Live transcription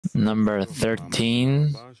Number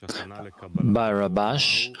 13, by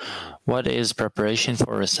Rabash, what is preparation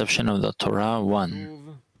for reception of the Torah?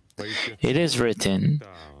 1. It is written,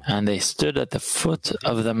 and they stood at the foot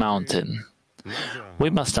of the mountain. We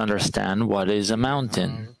must understand what is a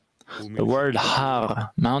mountain. The word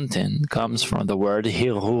har, mountain, comes from the word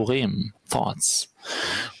hirurim, thoughts,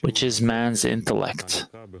 which is man's intellect.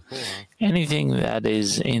 Anything that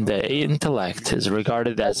is in the intellect is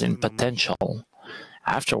regarded as in potential.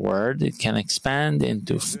 Afterward, it can expand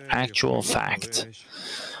into actual fact.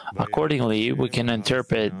 Accordingly, we can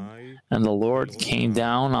interpret, and the Lord came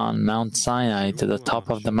down on Mount Sinai to the top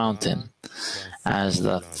of the mountain, as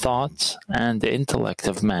the thought and the intellect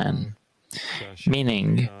of man,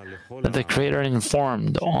 meaning that the Creator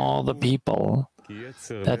informed all the people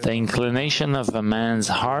that the inclination of a man's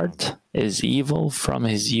heart is evil from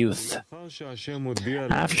his youth.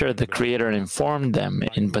 After the Creator informed them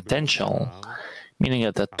in potential, meaning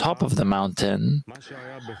at the top of the mountain,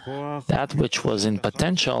 that which was in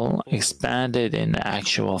potential expanded in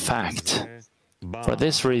actual fact. For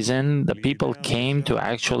this reason, the people came to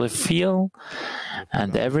actually feel,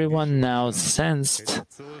 and everyone now sensed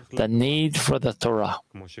the need for the Torah.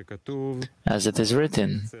 As it is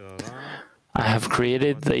written, I have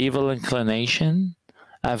created the evil inclination,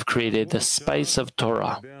 I have created the spice of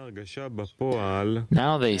Torah.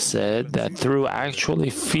 Now they said that through actually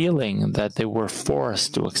feeling that they were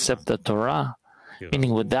forced to accept the Torah,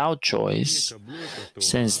 meaning without choice,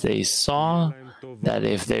 since they saw that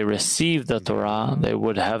if they received the Torah, they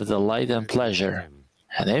would have delight and pleasure,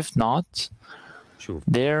 and if not,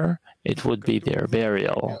 there it would be their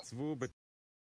burial.